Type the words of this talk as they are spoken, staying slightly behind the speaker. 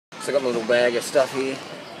So I got my little bag of stuff here.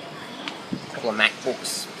 A couple of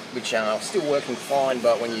Macbooks, which are still working fine,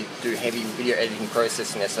 but when you do heavy video editing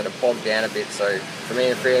processing, they're sort of bogged down a bit. So for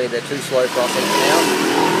me and Fairly, they're too slow for us for now.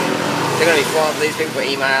 They're going to be fine for these people for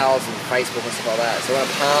emails and Facebook and stuff like that. So I'm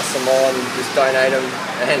going to pass them on, just donate them,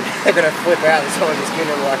 and they're going to flip out and someone just give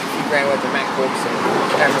them like a few grand worth of Macbooks and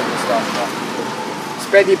cameras and stuff. But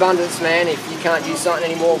spread the abundance, man. If you can't use something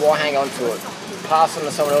anymore, why hang on to it? Pass them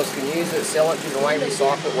to someone else who can use it, sell it, give it away,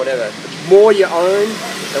 recycle it, whatever. The more you own,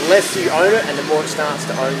 the less you own it, and the more it starts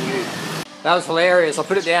to own you. That was hilarious. I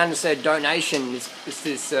put it down and said donation. This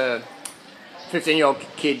 15-year-old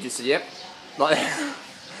kid just said, yep. Like,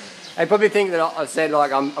 they probably think that I said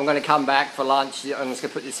like I'm going to come back for lunch. I'm just going to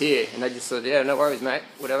put this here, and they just said, yeah, no worries, mate,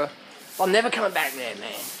 whatever. I'm never coming back there,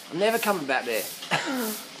 man. I'm never coming back there.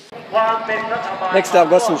 Next up, I've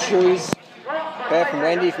got some shoes. Pair from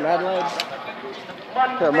Wendy from Adelaide.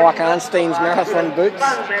 Pair of Mike Arnstein's marathon boots.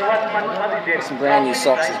 Got some brand new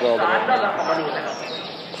socks as well.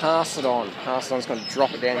 Pass it on. Pass it on. It's going to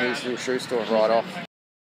drop it down here to the shoe store right off.